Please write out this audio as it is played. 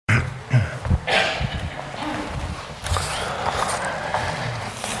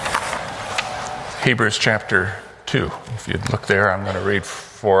Hebrews chapter 2. If you'd look there, I'm going to read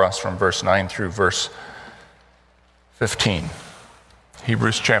for us from verse 9 through verse 15.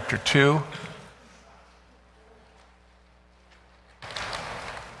 Hebrews chapter 2,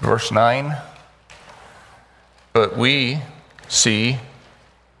 verse 9. But we see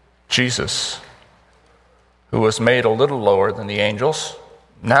Jesus, who was made a little lower than the angels,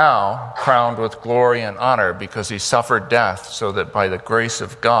 now crowned with glory and honor because he suffered death, so that by the grace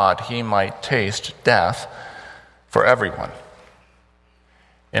of God he might taste death for everyone.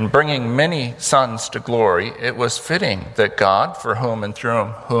 In bringing many sons to glory, it was fitting that God, for whom and through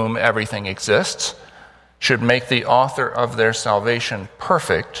whom everything exists, should make the author of their salvation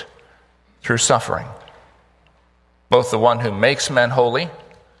perfect through suffering. Both the one who makes men holy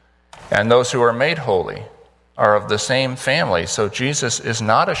and those who are made holy are of the same family, so Jesus is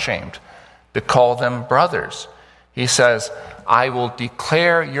not ashamed to call them brothers. He says, I will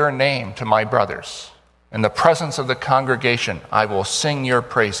declare your name to my brothers. In the presence of the congregation, I will sing your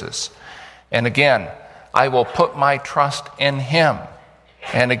praises. And again, I will put my trust in him.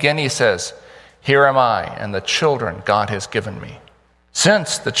 And again he says, here am I and the children God has given me.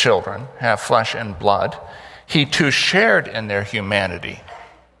 Since the children have flesh and blood, he too shared in their humanity,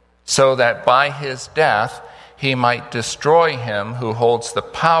 so that by his death he might destroy him who holds the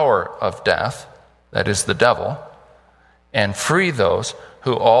power of death, that is the devil, and free those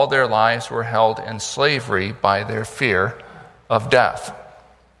who all their lives were held in slavery by their fear of death.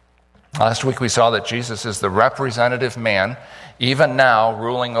 Last week we saw that Jesus is the representative man, even now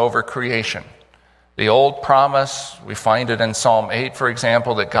ruling over creation. The old promise, we find it in Psalm 8, for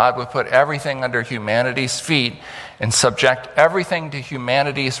example, that God would put everything under humanity's feet and subject everything to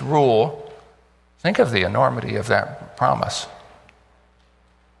humanity's rule. Think of the enormity of that promise.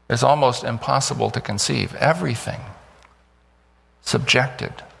 It's almost impossible to conceive. Everything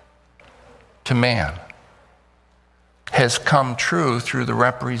subjected to man has come true through the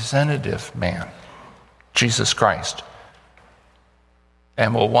representative man, Jesus Christ,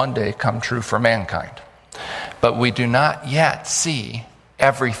 and will one day come true for mankind. But we do not yet see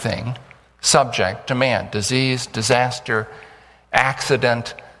everything subject to man. Disease, disaster,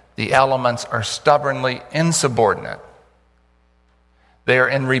 accident, the elements are stubbornly insubordinate. They are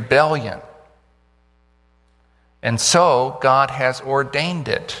in rebellion. And so God has ordained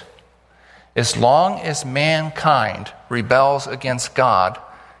it. As long as mankind rebels against God,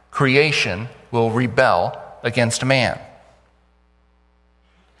 creation will rebel against man.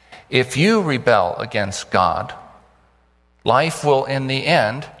 If you rebel against God, life will in the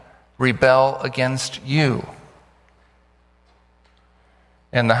end rebel against you.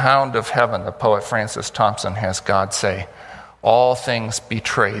 In The Hound of Heaven, the poet Francis Thompson has God say, all things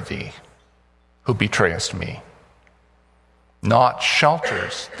betray thee, who betrayest me. Naught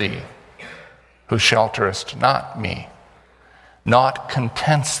shelters thee, who shelterest not me. Naught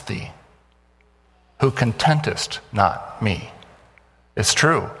contents thee, who contentest not me. It's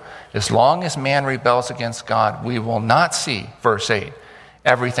true. As long as man rebels against God, we will not see, verse 8,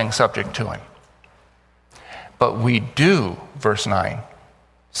 everything subject to him. But we do, verse 9,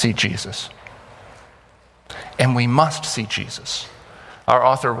 see Jesus. And we must see Jesus. Our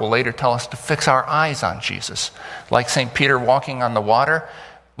author will later tell us to fix our eyes on Jesus. Like St. Peter walking on the water,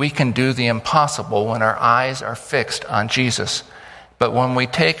 we can do the impossible when our eyes are fixed on Jesus. But when we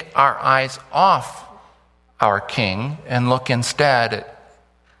take our eyes off our King and look instead at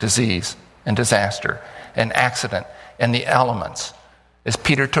disease and disaster and accident and the elements, as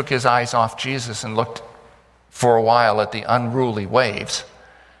Peter took his eyes off Jesus and looked for a while at the unruly waves,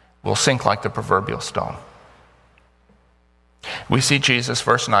 will sink like the proverbial stone. We see Jesus,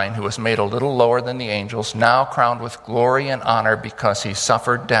 verse 9, who was made a little lower than the angels, now crowned with glory and honor because he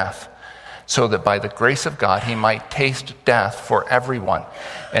suffered death, so that by the grace of God he might taste death for everyone.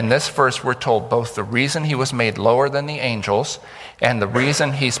 In this verse we're told both the reason he was made lower than the angels and the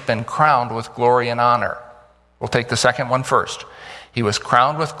reason he's been crowned with glory and honor. We'll take the second one first. He was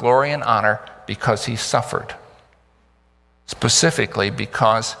crowned with glory and honor because he suffered. Specifically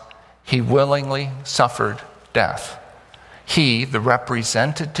because he willingly suffered death. He, the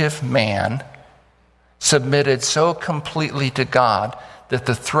representative man, submitted so completely to God that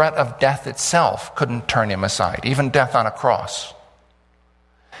the threat of death itself couldn't turn him aside, even death on a cross.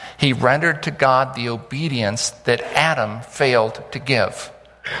 He rendered to God the obedience that Adam failed to give.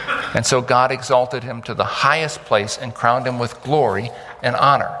 And so God exalted him to the highest place and crowned him with glory and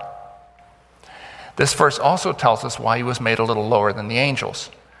honor. This verse also tells us why he was made a little lower than the angels,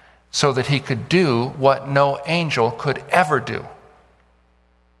 so that he could do what no angel could ever do: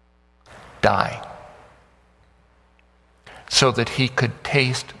 die. So that he could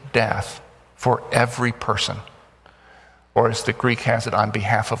taste death for every person. Or as the Greek has it, on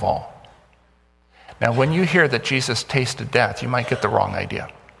behalf of all. Now, when you hear that Jesus tasted death, you might get the wrong idea.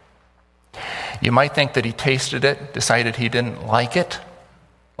 You might think that he tasted it, decided he didn't like it,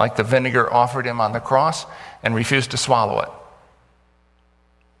 like the vinegar offered him on the cross, and refused to swallow it.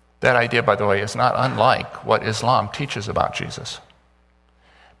 That idea, by the way, is not unlike what Islam teaches about Jesus.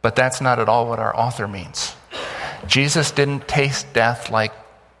 But that's not at all what our author means. Jesus didn't taste death like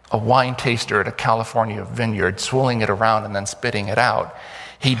a wine taster at a California vineyard, swilling it around and then spitting it out.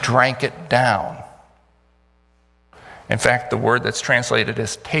 He drank it down. In fact, the word that's translated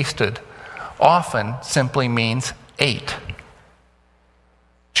as tasted often simply means ate.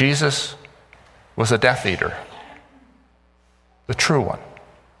 Jesus was a Death Eater, the true one.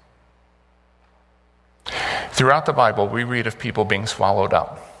 Throughout the Bible, we read of people being swallowed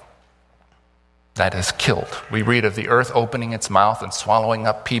up. That is, killed. We read of the earth opening its mouth and swallowing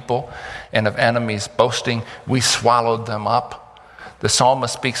up people, and of enemies boasting, "We swallowed them up." The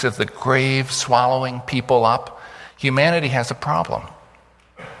psalmist speaks of the grave swallowing people up. Humanity has a problem.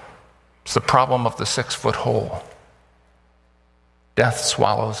 It's the problem of the 6-foot hole. Death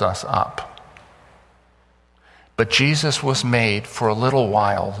swallows us up. But Jesus was made for a little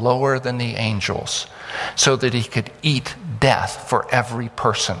while lower than the angels so that he could eat death for every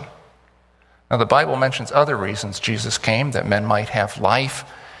person. Now, the Bible mentions other reasons Jesus came, that men might have life,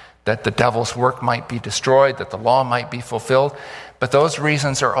 that the devil's work might be destroyed, that the law might be fulfilled. But those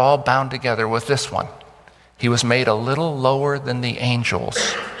reasons are all bound together with this one. He was made a little lower than the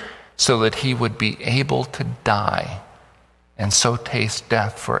angels so that he would be able to die and so taste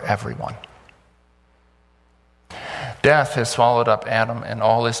death for everyone. Death has swallowed up Adam and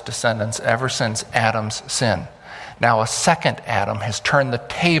all his descendants ever since Adam's sin. Now a second Adam has turned the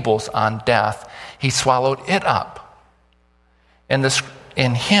tables on death. He swallowed it up.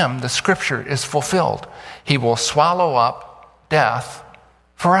 In him, the scripture is fulfilled. He will swallow up death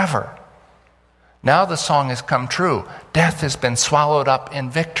forever. Now the song has come true. Death has been swallowed up in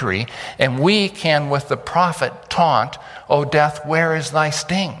victory, and we can, with the prophet, taunt, "O death, where is thy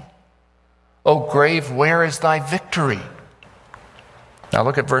sting? O grave, where is thy victory?" Now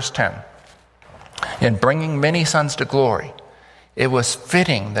look at verse 10. In bringing many sons to glory, it was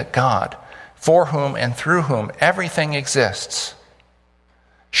fitting that God, for whom and through whom everything exists,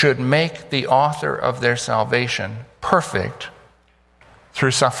 should make the author of their salvation perfect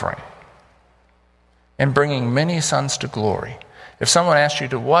through suffering. In bringing many sons to glory. If someone asks you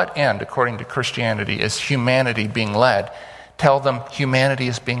to what end, according to Christianity, is humanity being led, tell them humanity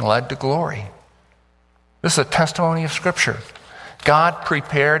is being led to glory. This is a testimony of Scripture. God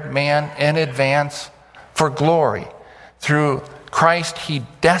prepared man in advance for glory. Through Christ, he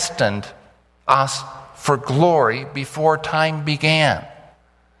destined us for glory before time began.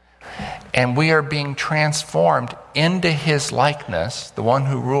 And we are being transformed into his likeness, the one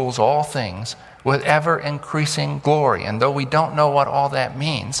who rules all things, with ever-increasing glory. And though we don't know what all that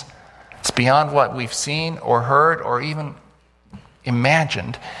means, it's beyond what we've seen or heard or even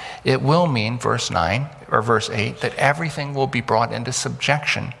imagined, it will mean, verse 9 or verse 8, that everything will be brought into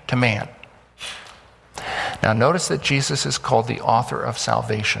subjection to man. Now notice that Jesus is called the author of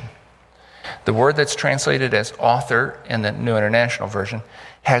salvation. The word that's translated as author in the New International Version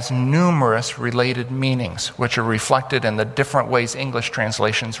has numerous related meanings, which are reflected in the different ways English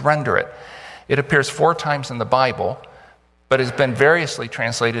translations render it. It appears 4 times in the Bible, but has been variously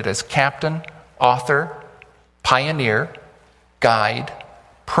translated as captain, author, pioneer, guide,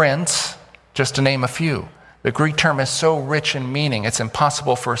 prince, just to name a few. The Greek term is so rich in meaning, it's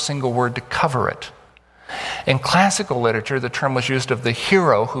impossible for a single word to cover it. In classical literature, the term was used of the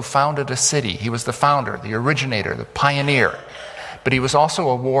hero who founded a city. He was the founder, the originator, the pioneer. But he was also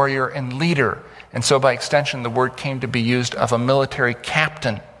a warrior and leader. And so by extension, the word came to be used of a military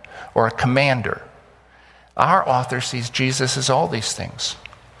captain or a commander. Our author sees Jesus as all these things.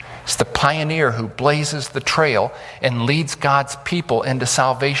 He's the pioneer who blazes the trail and leads God's people into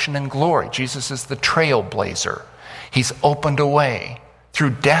salvation and glory. Jesus is the trailblazer. He's opened a way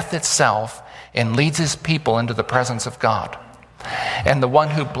through death itself and leads his people into the presence of God. And the one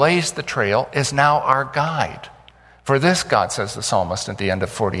who blazed the trail is now our guide. For this God, says the psalmist at the end of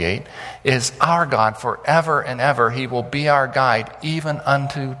 48, is our God forever and ever. He will be our guide even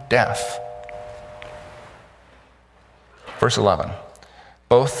unto death. Verse 11.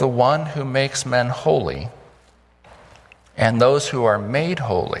 Both the one who makes men holy and those who are made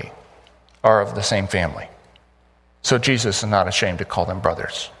holy are of the same family. So Jesus is not ashamed to call them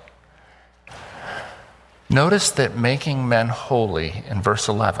brothers. Notice that making men holy in verse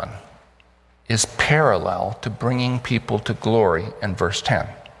 11 is parallel to bringing people to glory in verse 10.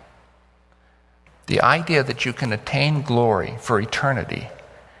 The idea that you can attain glory for eternity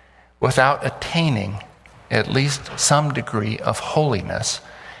without attaining at least some degree of holiness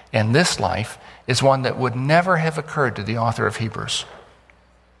in this life is one that would never have occurred to the author of Hebrews.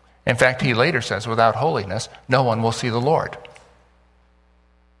 In fact, he later says, without holiness, no one will see the Lord.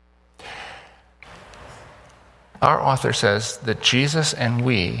 Our author says that Jesus and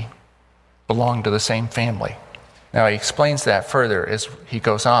we belong to the same family. Now, he explains that further as he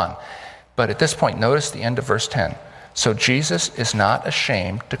goes on. But at this point, notice the end of verse 10. So Jesus is not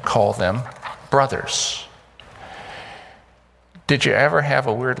ashamed to call them brothers. Did you ever have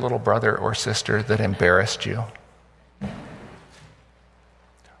a weird little brother or sister that embarrassed you?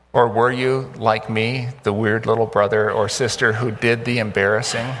 Or were you, like me, the weird little brother or sister who did the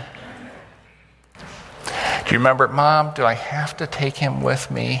embarrassing? Do you remember, Mom, do I have to take him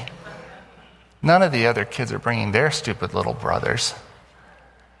with me? None of the other kids are bringing their stupid little brothers.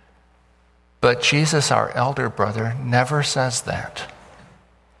 But Jesus, our elder brother, never says that.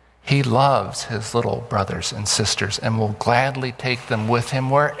 He loves his little brothers and sisters and will gladly take them with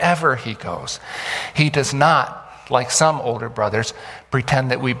him wherever he goes. He does not, like some older brothers, pretend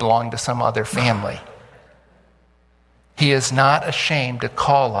that we belong to some other family. He is not ashamed to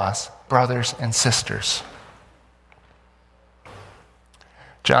call us brothers and sisters.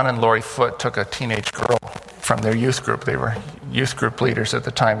 John and Lori Foote took a teenage girl from their youth group. They were youth group leaders at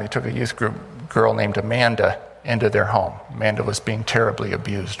the time. They took a youth group girl named Amanda into their home. Amanda was being terribly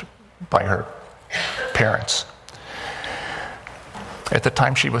abused by her parents. At the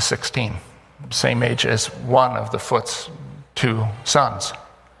time, she was 16, same age as one of the Foote's two sons.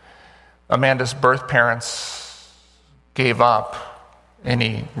 Amanda's birth parents gave up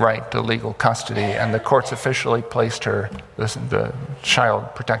any right to legal custody, and the courts officially placed her, the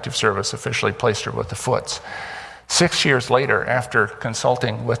Child Protective Service officially placed her with the Footes. 6 years later, after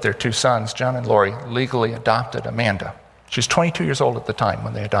consulting with their two sons, John and Lori legally adopted Amanda. She was 22 years old at the time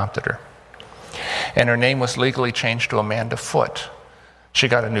when they adopted her. And her name was legally changed to Amanda Foote. She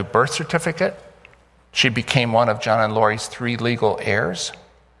got a new birth certificate. She became one of John and Lori's 3 legal heirs,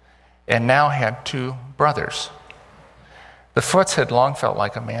 and now had 2 brothers. The Footes had long felt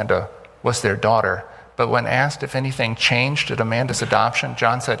like Amanda was their daughter, but when asked if anything changed at Amanda's adoption,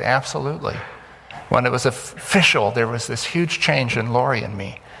 John said, absolutely. When it was official, there was this huge change in Lori and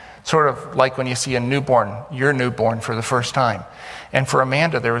me. Sort of like when you see a newborn, your newborn for the first time. And for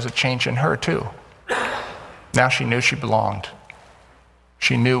Amanda, there was a change in her too. Now she knew she belonged.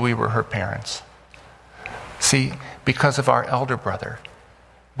 She knew we were her parents. See, because of our elder brother,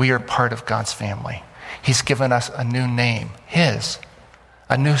 we are part of God's family. He's given us a new name, his,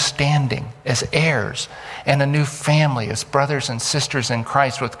 a new standing as heirs, and a new family as brothers and sisters in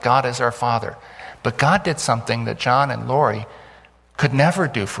Christ with God as our Father. But God did something that John and Lori could never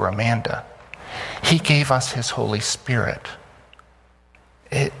do for Amanda. He gave us his Holy Spirit.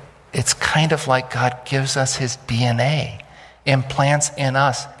 It's kind of like God gives us his DNA, implants in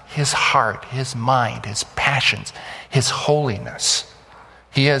us his heart, his mind, his passions, his holiness.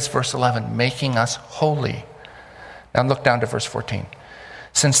 He is, verse 11, making us holy. Now look down to verse 14.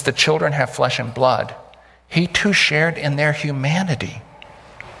 Since the children have flesh and blood, he too shared in their humanity,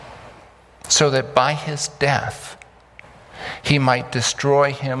 so that by his death he might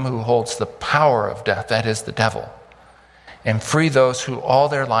destroy him who holds the power of death, that is, the devil, and free those who all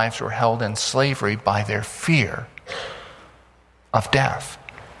their lives were held in slavery by their fear of death.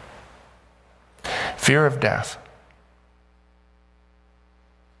 Fear of death.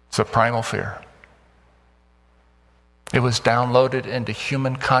 It's a primal fear. It was downloaded into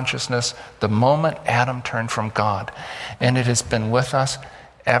human consciousness the moment Adam turned from God, and it has been with us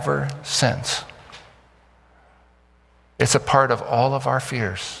ever since. It's a part of all of our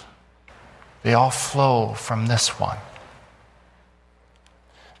fears. They all flow from this one.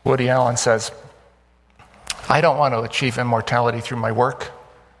 Woody Allen says, I don't want to achieve immortality through my work.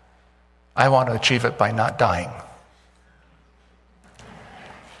 I want to achieve it by not dying.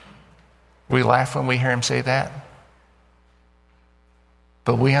 We laugh when we hear him say that,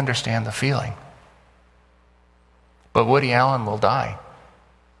 but we understand the feeling. But Woody Allen will die,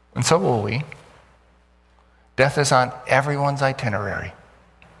 and so will we. Death is on everyone's itinerary.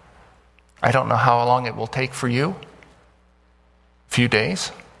 I don't know how long it will take for you, a few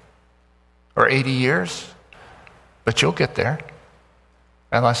days or 80 years, but you'll get there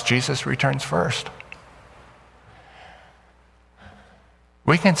unless Jesus returns first.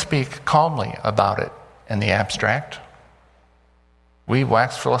 We can speak calmly about it in the abstract. We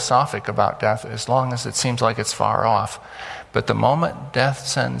wax philosophic about death as long as it seems like it's far off. But the moment death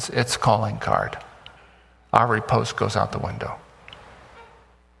sends its calling card, our repose goes out the window.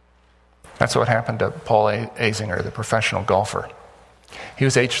 That's what happened to Paul Azinger, the professional golfer. He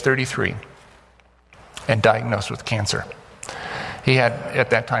was age 33 and diagnosed with cancer. He had, at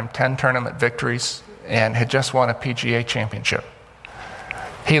that time, 10 tournament victories and had just won a PGA championship.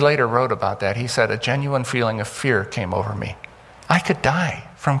 He later wrote about that. He said, "A genuine feeling of fear came over me. I could die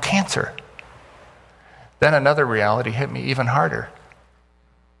from cancer." Then another reality hit me even harder.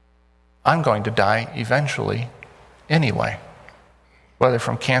 I'm going to die eventually anyway, whether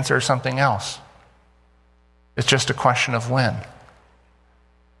from cancer or something else. It's just a question of when.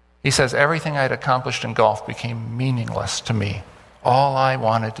 He says, everything I'd accomplished in golf became meaningless to me. All I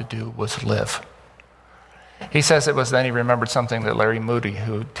wanted to do was live. He says it was then he remembered something that Larry Moody,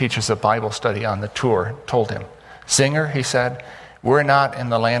 who teaches a Bible study on the tour, told him. "Zinger," he said, "we're not in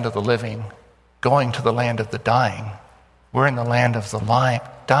the land of the living, going to the land of the dying. We're in the land of the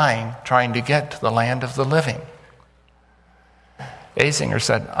dying, trying to get to the land of the living." Azinger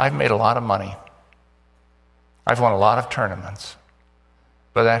said, "I've made a lot of money. I've won a lot of tournaments,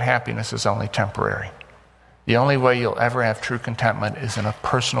 but that happiness is only temporary. The only way you'll ever have true contentment is in a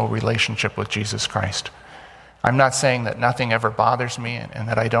personal relationship with Jesus Christ. I'm not saying that nothing ever bothers me and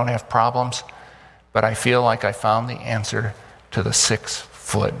that I don't have problems, but I feel like I found the answer to the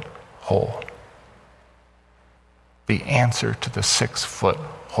 6-foot hole." The answer to the 6-foot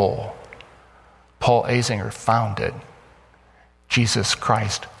hole. Paul Azinger found it. Jesus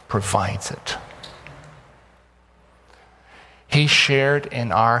Christ provides it. He shared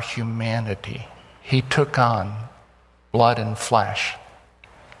in our humanity. He took on blood and flesh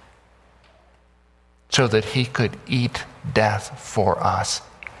so that he could eat death for us,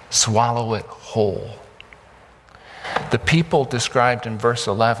 swallow it whole. The people described in verse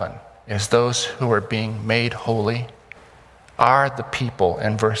 11 as those who are being made holy are the people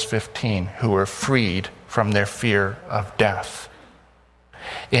in verse 15 who are freed from their fear of death.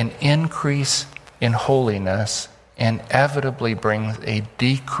 An increase in holiness inevitably brings a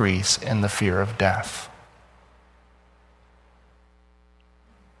decrease in the fear of death.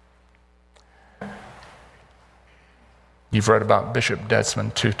 You've read about Bishop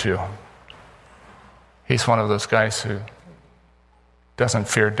Desmond Tutu. He's one of those guys who doesn't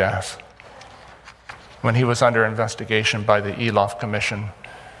fear death. When he was under investigation by the Elof Commission,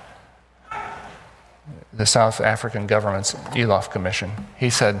 the South African government's Elof Commission, he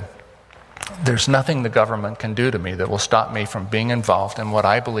said, "There's nothing the government can do to me that will stop me from being involved in what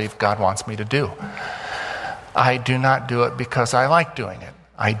I believe God wants me to do. I do not do it because I like doing it.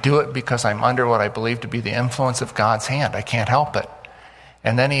 I do it because I'm under what I believe to be the influence of God's hand. I can't help it."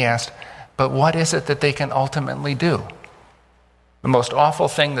 And then he asked, "But what is it that they can ultimately do? The most awful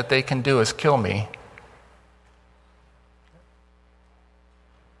thing that they can do is kill me.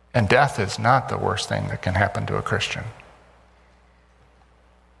 And death is not the worst thing that can happen to a Christian."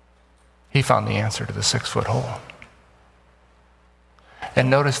 He found the answer to the 6-foot hole. And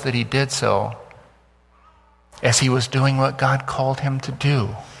notice that he did so as he was doing what God called him to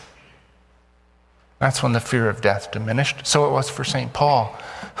do. That's when the fear of death diminished. So it was for St. Paul,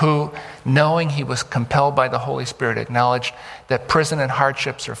 who, knowing he was compelled by the Holy Spirit, acknowledged that prison and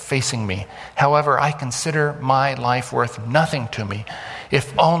hardships are facing me. However, I consider my life worth nothing to me,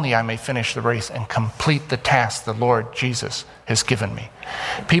 if only I may finish the race and complete the task the Lord Jesus has given me.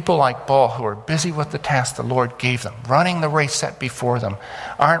 People like Paul, who are busy with the task the Lord gave them, running the race set before them,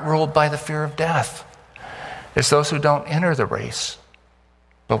 aren't ruled by the fear of death. It's those who don't enter the race,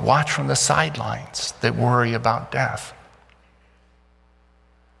 but watch from the sidelines, that worry about death.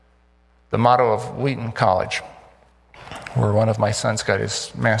 The motto of Wheaton College, where one of my sons got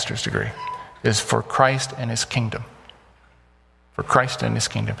his master's degree, is "For Christ and His Kingdom." For Christ and His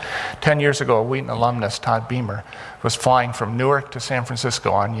kingdom. 10 years ago, a Wheaton alumnus, Todd Beamer, was flying from Newark to San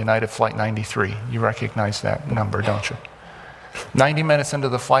Francisco on United Flight 93. You recognize that number, don't you? 90 minutes into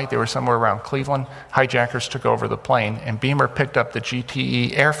the flight, they were somewhere around Cleveland. Hijackers took over the plane, and Beamer picked up the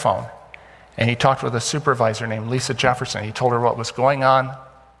GTE airphone. And he talked with a supervisor named Lisa Jefferson. He told her what was going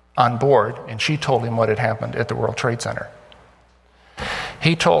on board, and she told him what had happened at the World Trade Center.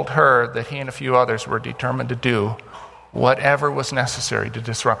 He told her that he and a few others were determined to do whatever was necessary to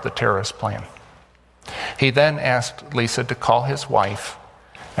disrupt the terrorist plan. He then asked Lisa to call his wife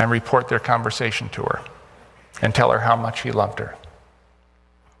and report their conversation to her and tell her how much he loved her.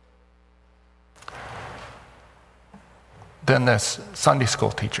 Then this Sunday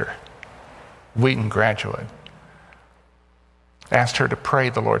school teacher, Wheaton graduate, asked her to pray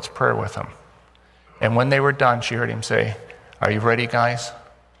the Lord's Prayer with him. And when they were done, she heard him say, "Are you ready, guys?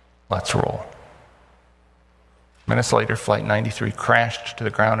 Let's roll." Minutes later, Flight 93 crashed to the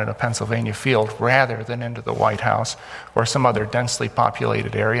ground in a Pennsylvania field rather than into the White House or some other densely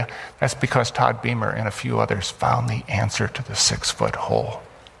populated area. That's because Todd Beamer and a few others found the answer to the 6-foot hole.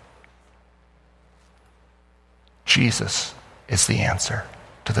 Jesus is the answer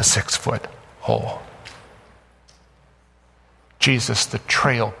to the 6-foot hole. Jesus, the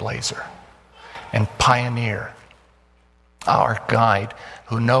trailblazer and pioneer, our guide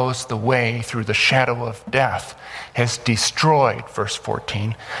who knows the way through the shadow of death, has destroyed, verse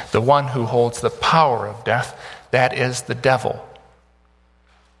 14, the one who holds the power of death, that is the devil.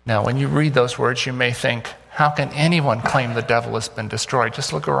 Now, when you read those words, you may think, how can anyone claim the devil has been destroyed?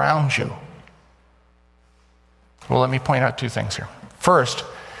 Just look around you. Well, let me point out two things here. First,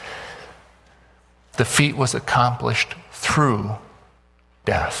 the feat was accomplished through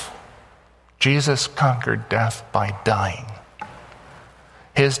death. Jesus conquered death by dying.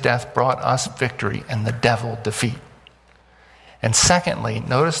 His death brought us victory and the devil defeat. And secondly,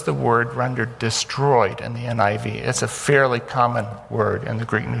 notice the word rendered destroyed in the NIV. It's a fairly common word in the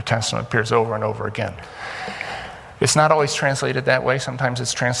Greek New Testament. It appears over and over again. It's not always translated that way. Sometimes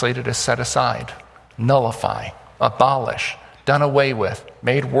it's translated as set aside, nullify, abolish, done away with,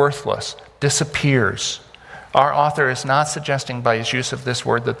 made worthless, disappears. Our author is not suggesting by his use of this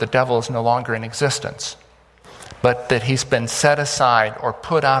word that the devil is no longer in existence, but that he's been set aside or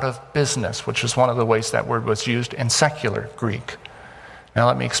put out of business, which is one of the ways that word was used in secular Greek. Now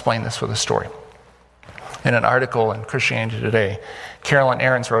let me explain this with a story. In an article in Christianity Today, Carolyn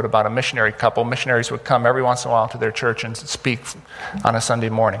Ahrens wrote about a missionary couple. Missionaries would come every once in a while to their church and speak on a Sunday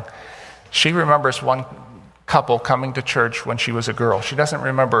morning. She remembers one couple coming to church when she was a girl. She doesn't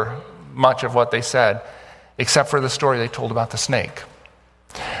remember much of what they said, except for the story they told about the snake.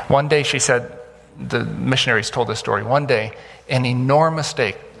 One day, she said, the missionaries told this story. One day, an enormous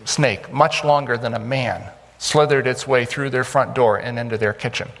snake, much longer than a man, slithered its way through their front door and into their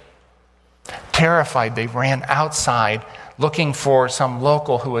kitchen. Terrified, they ran outside looking for some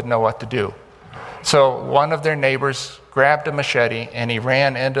local who would know what to do. So one of their neighbors grabbed a machete and he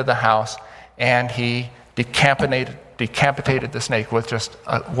ran into the house and he decapitated the snake with just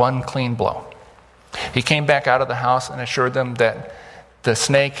one clean blow. He came back out of the house and assured them that the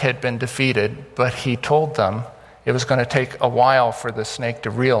snake had been defeated, but he told them it was going to take a while for the snake to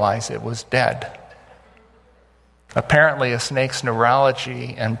realize it was dead. Apparently, a snake's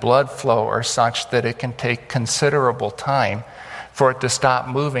neurology and blood flow are such that it can take considerable time for it to stop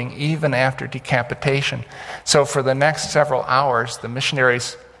moving even after decapitation. So for the next several hours, the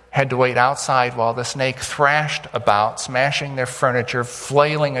missionaries had to wait outside while the snake thrashed about, smashing their furniture,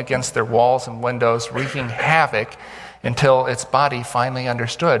 flailing against their walls and windows, wreaking havoc until its body finally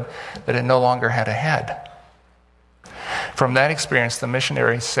understood that it no longer had a head. From that experience, the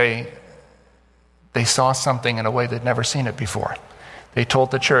missionaries say they saw something in a way they'd never seen it before. They told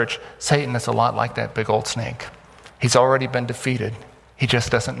the church, Satan is a lot like that big old snake. He's already been defeated. He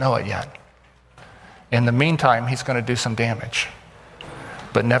just doesn't know it yet. In the meantime, he's going to do some damage.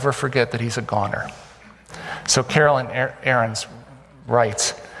 But never forget that he's a goner. So Carolyn Ahrens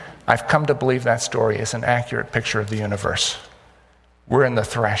writes, I've come to believe that story is an accurate picture of the universe. We're in the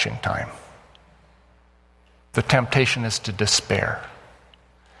thrashing time. The temptation is to despair.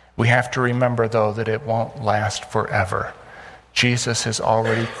 We have to remember, though, that it won't last forever. Jesus has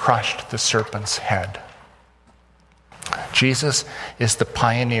already crushed the serpent's head. Jesus is the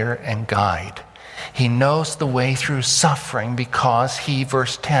pioneer and guide. He knows the way through suffering because he,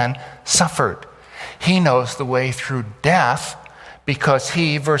 verse 10, suffered. He knows the way through death because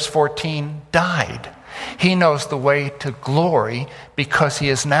he, verse 14, died. He knows the way to glory because he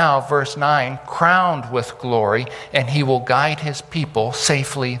is now, verse 9, crowned with glory, and he will guide his people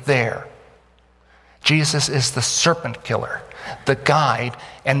safely there. Jesus is the serpent killer, the guide,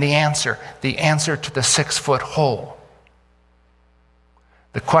 and the answer to the 6-foot hole.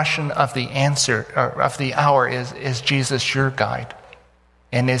 The question of the answer, of the hour is Jesus your guide?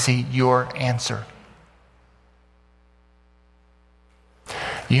 And is he your answer?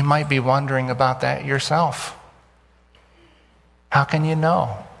 You might be wondering about that yourself. How can you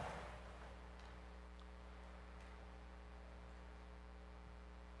know?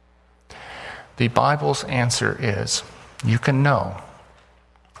 The Bible's answer is, you can know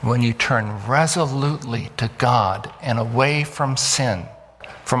when you turn resolutely to God and away from sin,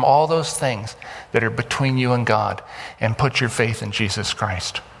 from all those things that are between you and God, and put your faith in Jesus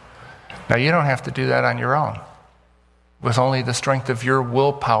Christ. Now, you don't have to do that on your own, with only the strength of your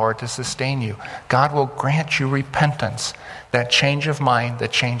willpower to sustain you. God will grant you repentance, that change of mind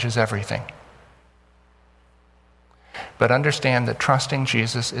that changes everything. But understand that trusting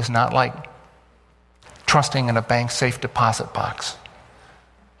Jesus is not like trusting in a bank safe deposit box.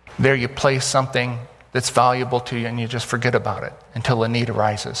 There you place something that's valuable to you and you just forget about it until a need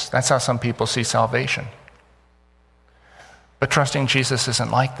arises. That's how some people see salvation. But trusting Jesus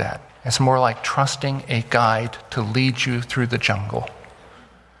isn't like that. It's more like trusting a guide to lead you through the jungle,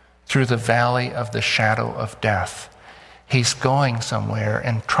 through the valley of the shadow of death. He's going somewhere,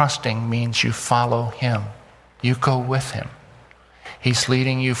 and trusting means you follow him. You go with him. He's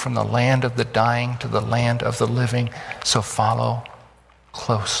leading you from the land of the dying to the land of the living, so follow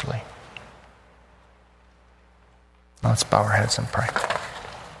closely. Let's bow our heads and pray.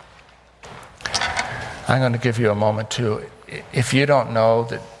 I'm going to give you a moment too. If you don't know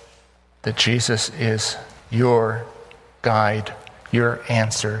that Jesus is your guide, your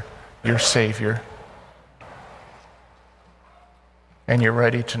answer, your Savior, and you're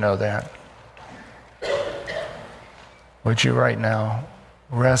ready to know that, would you right now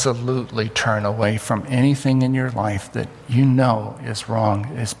resolutely turn away from anything in your life that you know is wrong,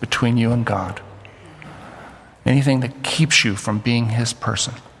 is between you and God? Anything that keeps you from being his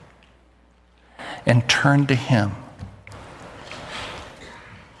person, and turn to him.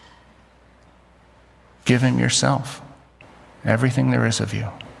 Give him yourself, everything there is of you,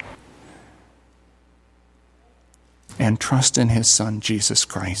 and trust in his Son, Jesus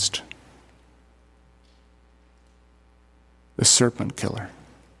Christ, the serpent killer,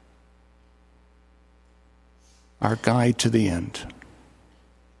 our guide to the end.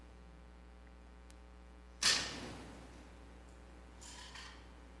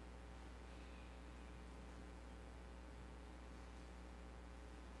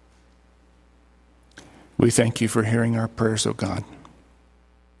 We thank you for hearing our prayers, O God.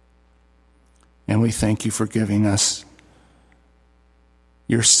 And we thank you for giving us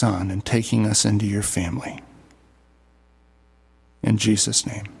your Son and taking us into your family. In Jesus'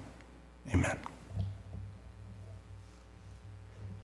 name, amen.